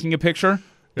somebody taking a picture.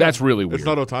 That's really weird. It's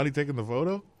not Ohtani taking the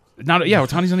photo.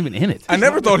 Ohtani's not even in it. I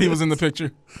never thought he was in the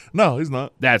picture No, he's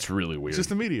not. That's really weird. It's just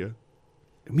the media.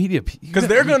 Media because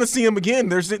they're going to see him again.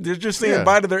 They're just saying Yeah.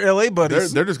 bye to their LA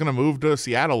buddies. They're just going to move to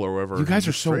Seattle or wherever. You guys he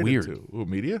are gets so traded weird. to. Ooh,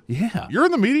 media? Yeah. You're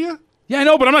in the media? Yeah, I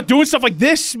know, but I'm not doing stuff like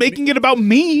this, making it about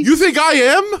me. You think I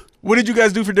am? What did you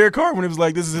guys do for Derek Carr when it was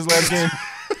like this is his last game?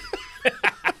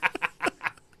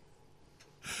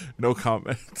 No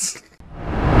comments.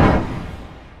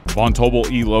 Von Tobel,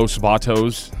 Los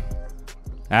Vatos,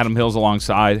 Adam Hill's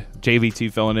alongside,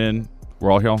 JVT filling in.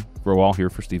 We're all here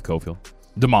for Steve Cofield.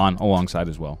 Damon alongside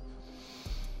as well.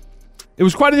 It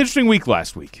was quite an interesting week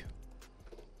last week.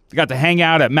 I got to hang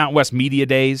out at Mountain West Media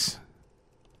Days.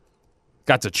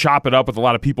 Got to chop it up with a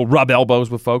lot of people, rub elbows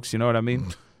with folks, you know what I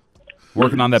mean?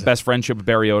 Working on that best friendship with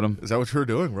Barry Odom. Is that what you were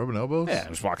doing? Rubbing elbows? Yeah, I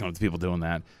was walking up to people doing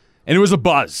that. And it was a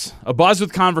buzz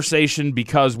with conversation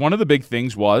because one of the big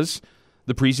things was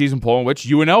the preseason poll in which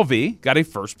UNLV got a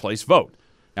first-place vote.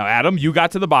 Now, Adam, you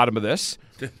got to the bottom of this,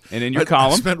 and in your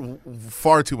column, I spent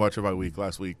far too much of my week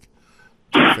last week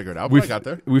to figure it out, but I got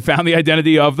there. We found the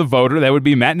identity of the voter. That would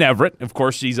be Matt Neverett. Of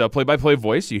course, he's a play-by-play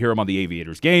voice. You hear him on the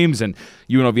Aviators games and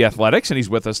UNLV Athletics, and he's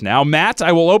with us now. Matt,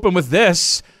 I will open with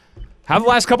this. How have the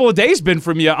last couple of days been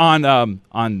from you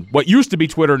on what used to be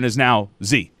Twitter and is now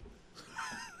Z?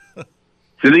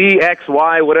 Z, X,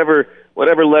 Y, whatever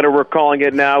letter we're calling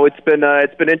it now. It's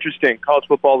been interesting. College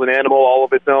football is an animal all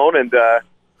of its own, and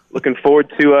looking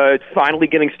forward to finally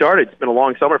getting started. It's been a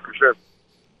long summer for sure.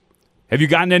 Have you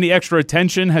gotten any extra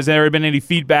attention? Has there been any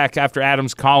feedback after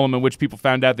Adam's column in which people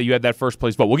found out that you had that first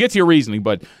place vote? We'll get to your reasoning,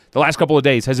 but the last couple of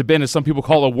days, has it been, as some people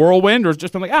call, a whirlwind, or has it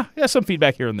just been like, some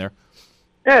feedback here and there?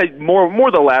 Yeah, more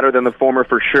the latter than the former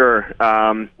for sure,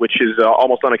 which is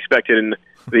almost unexpected in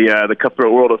the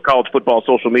cutthroat world of college football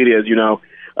social media, as you know.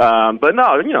 But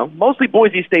no, mostly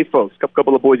Boise State folks, a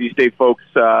couple of Boise State folks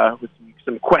with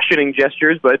some questioning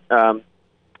gestures, but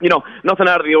nothing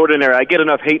out of the ordinary. I get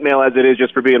enough hate mail as it is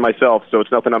just for being myself, so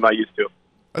it's nothing I'm not used to.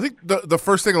 I think the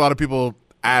first thing a lot of people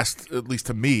asked, at least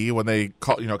to me, when they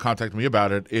contacted me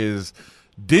about it, is,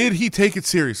 did he take it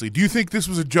seriously? Do you think this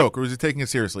was a joke, or was he taking it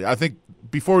seriously? I think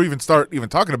before we even start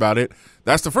talking about it,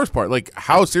 that's the first part. Like,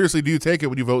 how seriously do you take it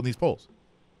when you vote in these polls?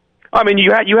 I mean,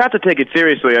 you have to take it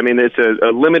seriously. I mean, it's a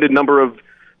limited number of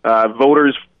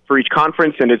voters for each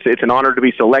conference, and it's an honor to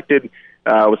be selected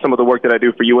with some of the work that I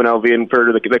do for UNLV and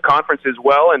for the conference as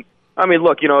well. And I mean,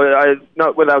 look,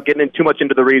 not without getting too much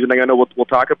into the reasoning, I know we'll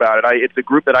talk about it. It's a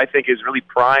group that I think is really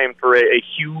primed for a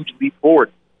huge leap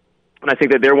forward, and I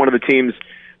think that they're one of the teams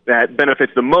that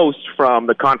benefits the most from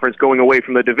the conference going away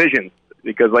from the division.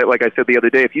 Because, like I said the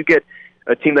other day, if you get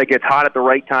a team that gets hot at the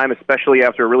right time, especially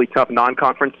after a really tough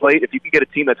non-conference slate, if you can get a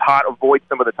team that's hot, avoid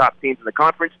some of the top teams in the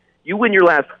conference, you win your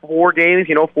last 4 games,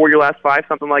 4 your last 5,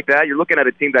 something like that. You're looking at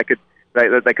a team that could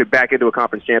back into a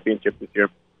conference championship this year.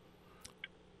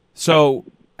 So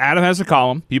Adam has a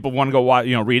column. People want to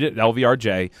go read it,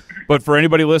 LVRJ. But for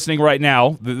anybody listening right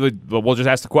now, we'll just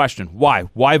ask the question: why?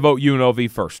 Why vote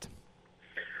UNLV first?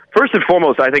 First and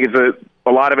foremost, I think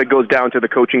a lot of it goes down to the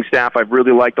coaching staff. I've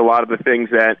really liked a lot of the things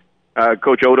that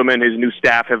Coach Odom and his new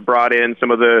staff have brought in.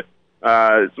 Some of the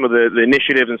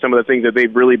initiatives and some of the things that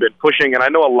they've really been pushing. And I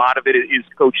know a lot of it is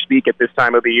coach speak at this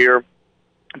time of the year,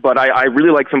 but I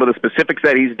really like some of the specifics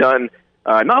that he's done,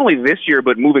 not only this year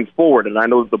but moving forward. And I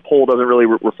know the poll doesn't really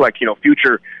reflect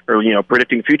future or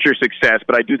predicting future success,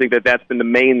 but I do think that that's been the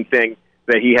main thing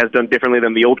that he has done differently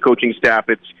than the old coaching staff.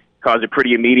 It's caused a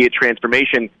pretty immediate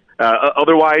transformation.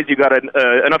 Otherwise, you got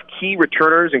enough key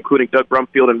returners, including Doug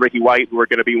Brumfield and Ricky White, who are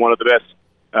going to be one of the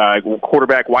best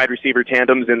quarterback wide receiver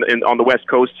tandems on the West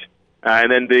Coast.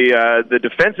 And then the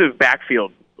defensive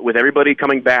backfield, with everybody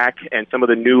coming back and some of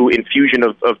the new infusion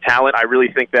of talent, I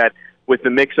really think that with the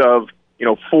mix of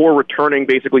 4 returning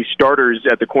basically starters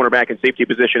at the cornerback and safety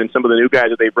position and some of the new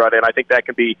guys that they brought in, I think that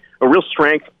can be a real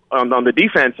strength on the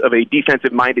defense of a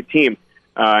defensive-minded team.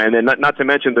 And then not to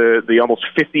mention the almost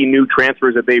 50 new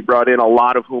transfers that they brought in, a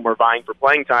lot of whom are vying for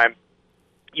playing time.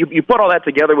 You put all that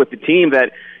together with the team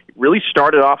that really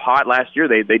started off hot last year.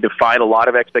 They defied a lot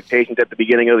of expectations at the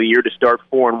beginning of the year to start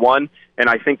 4-1. And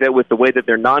I think that with the way that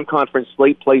their non-conference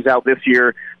slate plays out this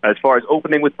year, as far as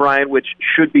opening with Bryant, which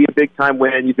should be a big-time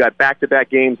win, you've got back-to-back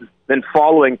games, then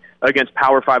following against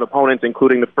Power 5 opponents,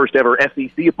 including the first-ever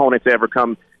SEC opponent to ever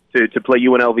come to play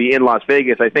UNLV in Las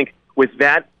Vegas. I think with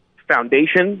that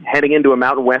foundation, heading into a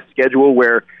Mountain West schedule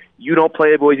where you don't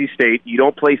play Boise State, you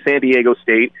don't play San Diego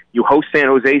State, you host San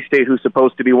Jose State, who's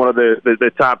supposed to be one of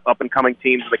the top up-and-coming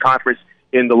teams in the conference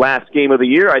in the last game of the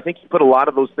year. I think you put a lot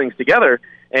of those things together,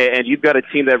 and you've got a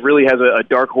team that really has a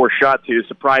dark horse shot to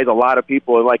surprise a lot of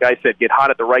people, and like I said, get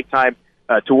hot at the right time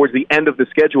towards the end of the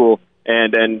schedule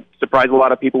and surprise a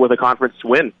lot of people with a conference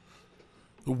win.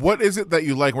 What is it that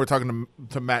you like? We're talking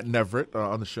to Matt Neverett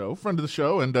on the show, friend of the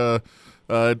show, and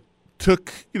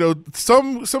took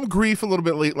some grief a little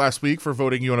bit late last week for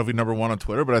voting UNLV number 1 on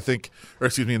Twitter, but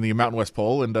in the Mountain West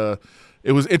poll, and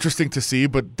it was interesting to see,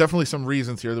 but definitely some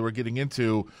reasons here that we're getting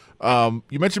into.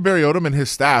 You mentioned Barry Odom and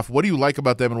his staff. What do you like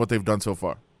about them and what they've done so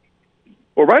far?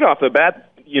 Well, right off the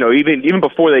bat, even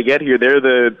before they get here, they're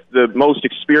the most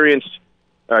experienced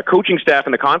coaching staff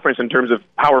in the conference in terms of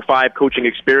Power 5 coaching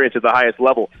experience at the highest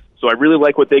level. So I really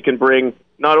like what they can bring,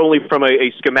 not only from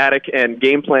a schematic and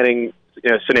game planning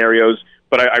scenarios,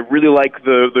 but I really like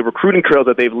the recruiting trails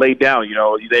that they've laid down.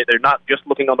 They're not just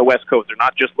looking on the West Coast. They're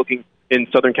not just looking in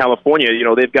Southern California.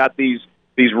 They've got these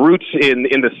roots in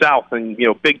the South and,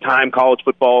 big-time college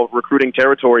football recruiting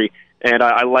territory. And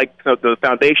I like the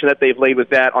foundation that they've laid with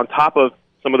that on top of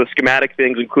some of the schematic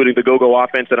things, including the go-go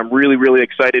offense, that I'm really, really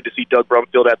excited to see Doug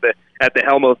Brumfield at the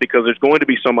helm of, because there's going to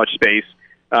be so much space.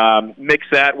 Mix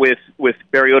that with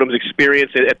Barry Odom's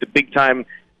experience at the big-time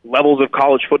levels of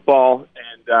college football,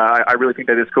 and I really think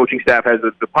that this coaching staff has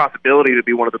the possibility to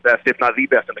be one of the best, if not the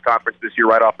best, in the conference this year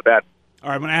right off the bat. All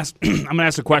right, I'm going to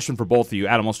ask a question for both of you.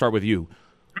 Adam, I'll start with you.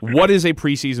 What is a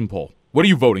preseason poll? What are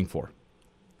you voting for?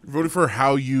 Voting for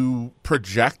how you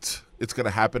project it's going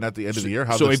to happen at the end of the year,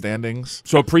 how the standings.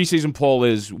 So a preseason poll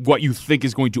is what you think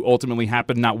is going to ultimately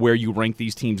happen, not where you rank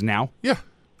these teams now? Yeah.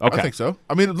 Okay. I think so.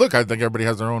 I mean, look, I think everybody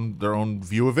has their own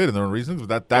view of it and their own reasons.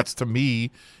 That's to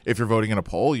me, if you're voting in a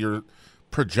poll, you're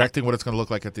projecting what it's going to look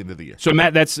like at the end of the year. So,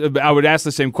 Matt, I would ask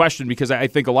the same question, because I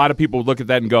think a lot of people would look at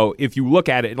that and go, if you look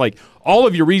at it, like, all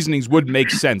of your reasonings would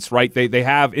make sense, right? They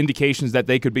have indications that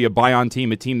they could be a buy-on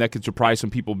team, a team that could surprise some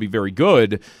people, be very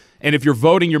good. And if you're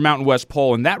voting your Mountain West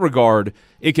poll in that regard,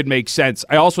 it could make sense.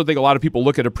 I also think a lot of people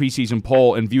look at a preseason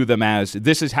poll and view them as,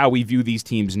 this is how we view these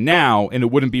teams now, and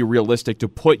it wouldn't be realistic to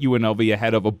put UNLV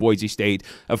ahead of a Boise State,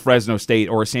 a Fresno State,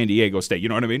 or a San Diego State. You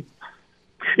know what I mean?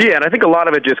 Yeah, and I think a lot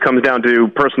of it just comes down to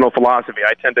personal philosophy.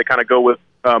 I tend to kind of go with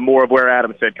more of where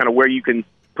Adam said, kind of where you can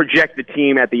project the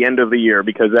team at the end of the year,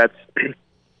 because that's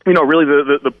really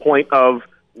the point of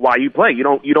why you play. You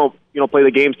don't play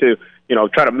the games to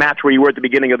try to match where you were at the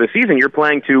beginning of the season. You're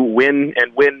playing to win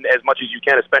as much as you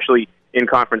can, especially in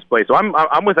conference play. So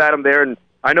I'm with Adam there, and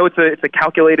I know it's a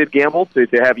calculated gamble to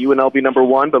have UNLV number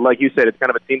one, but like you said, it's kind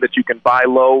of a team that you can buy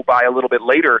low, buy a little bit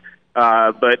later.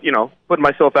 But putting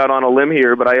myself out on a limb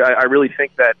here, but I really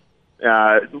think that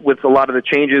with a lot of the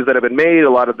changes that have been made, a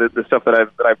lot of the stuff that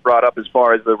I've brought up as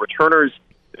far as the returners,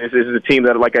 this is a team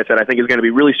that, like I said, I think is going to be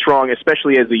really strong,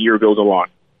 especially as the year goes along.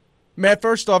 Matt,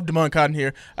 first off, Damon Cotton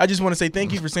here. I just want to say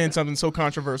thank you for saying something so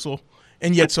controversial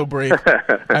and yet so brave.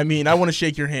 I mean, I want to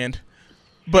shake your hand.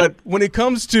 But when it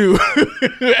comes to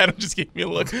 – Adam just gave me a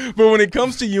look. But when it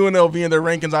comes to UNLV and their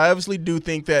rankings, I obviously do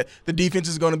think that the defense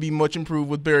is going to be much improved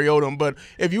with Barry Odom. But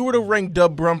if you were to rank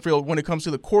Doug Brumfield when it comes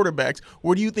to the quarterbacks,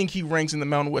 where do you think he ranks in the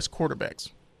Mountain West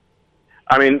quarterbacks?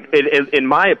 I mean, in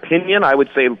my opinion, I would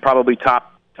say probably top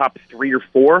 3 or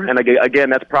 4. And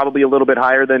again, that's probably a little bit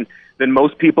higher than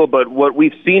most people. But what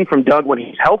we've seen from Doug when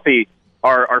he's healthy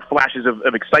are flashes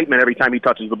of excitement every time he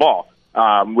touches the ball.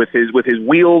 With his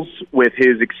wheels, with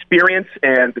his experience,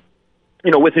 and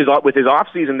with his off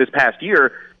season this past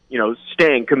year,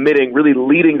 staying, committing, really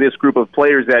leading this group of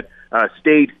players that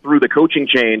stayed through the coaching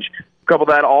change. Couple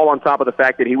that all on top of the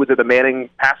fact that he was at the Manning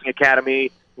Passing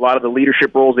Academy, a lot of the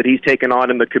leadership roles that he's taken on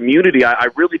in the community. I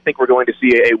really think we're going to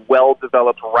see a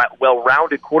well-developed,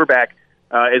 well-rounded quarterback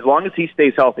as long as he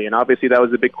stays healthy. And obviously that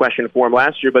was a big question for him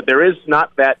last year, but there is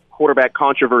not that quarterback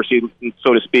controversy,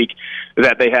 so to speak,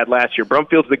 that they had last year.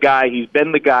 Brumfield's the guy. He's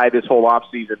been the guy this whole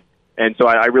offseason. And so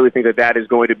I really think that is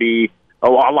going to be a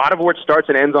lot of where it starts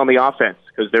and ends on the offense,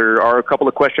 because there are a couple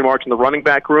of question marks in the running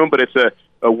back room, but it's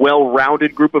a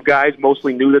well-rounded group of guys,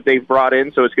 mostly new that they've brought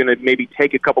in. So it's going to maybe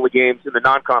take a couple of games in the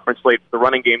non-conference slate for the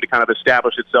running game to kind of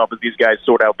establish itself as these guys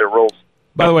sort out their roles.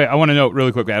 By the way, I want to note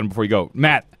really quick, Adam, before you go.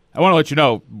 Matt, I want to let you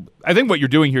know, I think what you're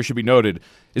doing here should be noted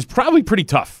is probably pretty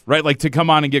tough, right? Like, to come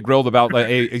on and get grilled about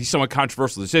a somewhat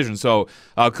controversial decision. So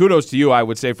kudos to you, I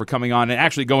would say, for coming on and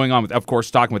actually going on with, of course,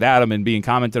 talking with Adam and being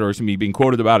commented or being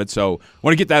quoted about it. So I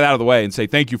want to get that out of the way and say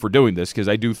thank you for doing this, because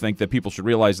I do think that people should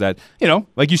realize that,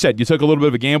 like you said, you took a little bit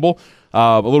of a gamble,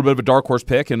 a little bit of a dark horse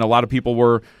pick, and a lot of people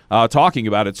were talking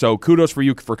about it. So kudos for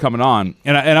you for coming on.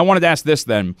 And I wanted to ask this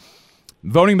then.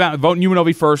 Voting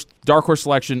UNLV first, dark horse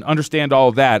selection, understand all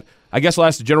of that. I guess I'll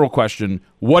ask the general question.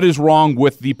 What is wrong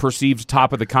with the perceived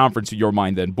top of the conference in your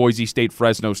mind then? Boise State,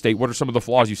 Fresno State. What are some of the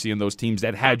flaws you see in those teams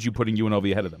that had you putting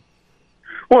UNLV ahead of them?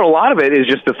 Well, a lot of it is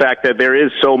just the fact that there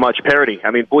is so much parity. I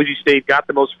mean, Boise State got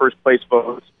the most first-place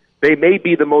votes. They may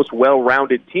be the most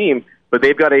well-rounded team, but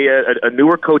they've got a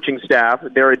newer coaching staff.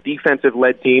 They're a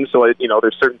defensive-led team, so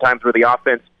there's certain times where the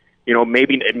offense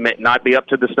maybe it may not be up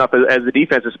to the snuff as the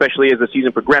defense, especially as the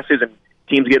season progresses and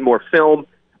teams get more film.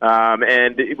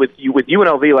 And with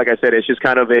UNLV, like I said, it's just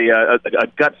kind of a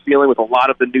gut feeling with a lot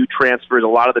of the new transfers, a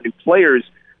lot of the new players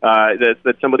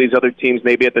that some of these other teams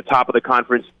maybe at the top of the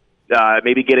conference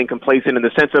maybe getting complacent in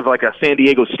the sense of like a San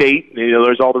Diego State.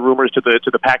 There's all the rumors to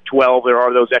the Pac-12. There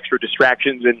are those extra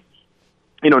distractions, and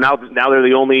now they're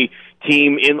the only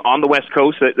team on the West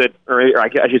Coast or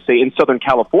I should say in Southern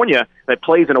California that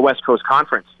plays in a West Coast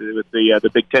conference, with the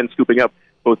Big Ten scooping up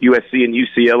both USC and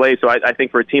UCLA. So I think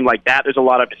for a team like that, there's a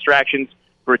lot of distractions.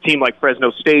 For a team like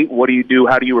Fresno State, what do you do?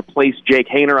 How do you replace Jake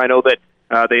Haener? I know that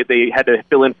they had to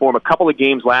fill in for him a couple of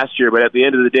games last year, but at the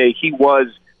end of the day, he was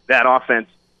that offense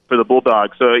for the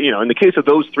Bulldogs. So, in the case of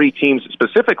those three teams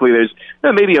specifically, there's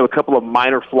maybe a couple of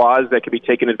minor flaws that can be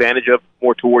taken advantage of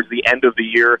more towards the end of the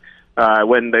year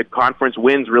when the conference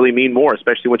wins really mean more,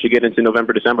 especially once you get into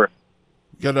November, December.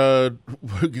 Gotta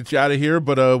get you out of here,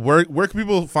 but where can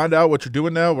people find out what you're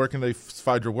doing now? Where can they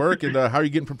find your work, and how are you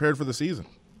getting prepared for the season?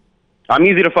 I'm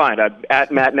easy to find. I'm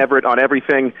at Matt Neverett on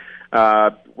everything.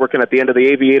 Working at the end of the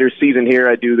Aviators season here,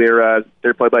 I do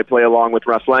their play-by-play along with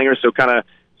Russ Langer, so kind of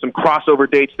some crossover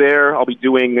dates there. I'll be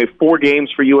doing 4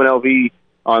 games for UNLV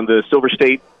on the Silver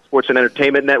State Sports and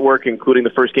Entertainment Network, including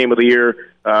the first game of the year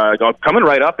coming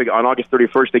right up on August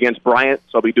 31st against Bryant.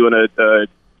 So I'll be doing a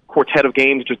quartet of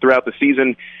games just throughout the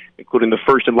season, including the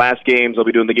first and last games. I'll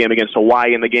be doing the game against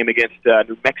Hawaii and the game against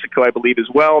New Mexico, I believe, as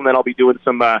well. And then I'll be doing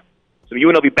some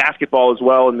UNLV basketball as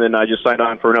well. And then I just signed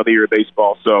on for another year of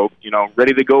baseball. So,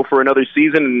 ready to go for another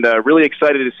season, and really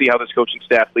excited to see how this coaching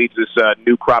staff leads this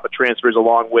new crop of transfers,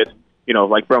 along with,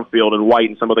 like Brumfield and White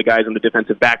and some of the guys in the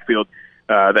defensive backfield,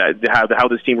 how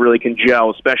this team really can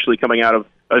gel, especially coming out of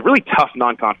a really tough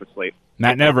non-conference slate.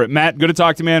 Matt Neverett. Matt, good to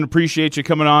talk to you, man. Appreciate you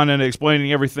coming on and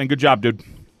explaining everything. Good job, dude.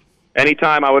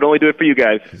 Anytime. I would only do it for you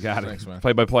guys. Got it. Thanks, man.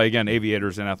 Play-by-play again,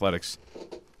 Aviators and athletics.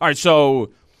 All right, so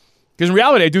because in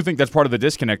reality, I do think that's part of the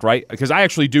disconnect, right? Because I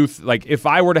actually do if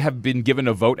I were to have been given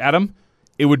a vote, Adam,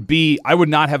 it would be I would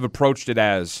not have approached it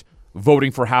as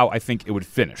voting for how I think it would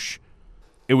finish.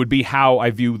 It would be how I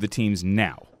view the teams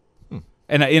now.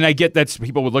 And I get that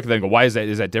people would look at that and go, "Why is that?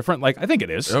 Is that different?" Like, I think it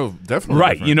is. Oh, definitely. Right.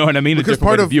 Different. You know what I mean? Because a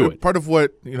different way to view it. Part of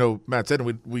what Matt said,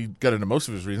 and we got into most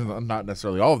of his reasons, not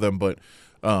necessarily all of them, but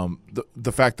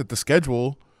the fact that the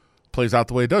schedule plays out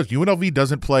the way it does. UNLV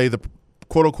doesn't play the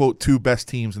quote unquote 2 best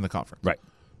teams in the conference. Right.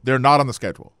 They're not on the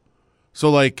schedule.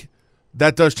 So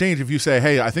that does change if you say,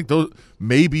 "Hey, I think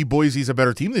maybe Boise's a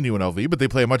better team than UNLV, but they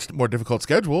play a much more difficult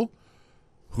schedule."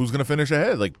 Who's going to finish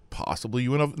ahead? Possibly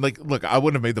UNLV. Look, I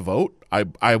wouldn't have made the vote.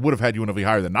 I would have had UNLV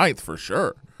higher than 9th for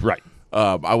sure. Right.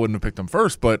 I wouldn't have picked them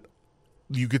first, but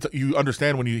you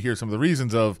understand when you hear some of the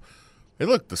reasons of, hey,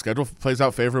 look, the schedule plays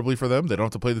out favorably for them. They don't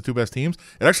have to play the 2 best teams.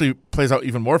 It actually plays out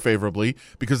even more favorably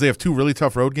because they have 2 really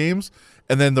tough road games,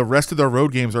 and then the rest of their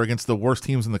road games are against the worst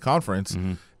teams in the conference,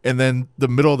 and then the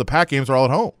middle of the pack games are all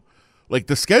at home.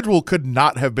 The schedule could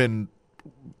not have been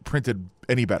printed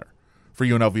any better for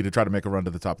UNLV to try to make a run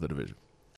to the top of the division.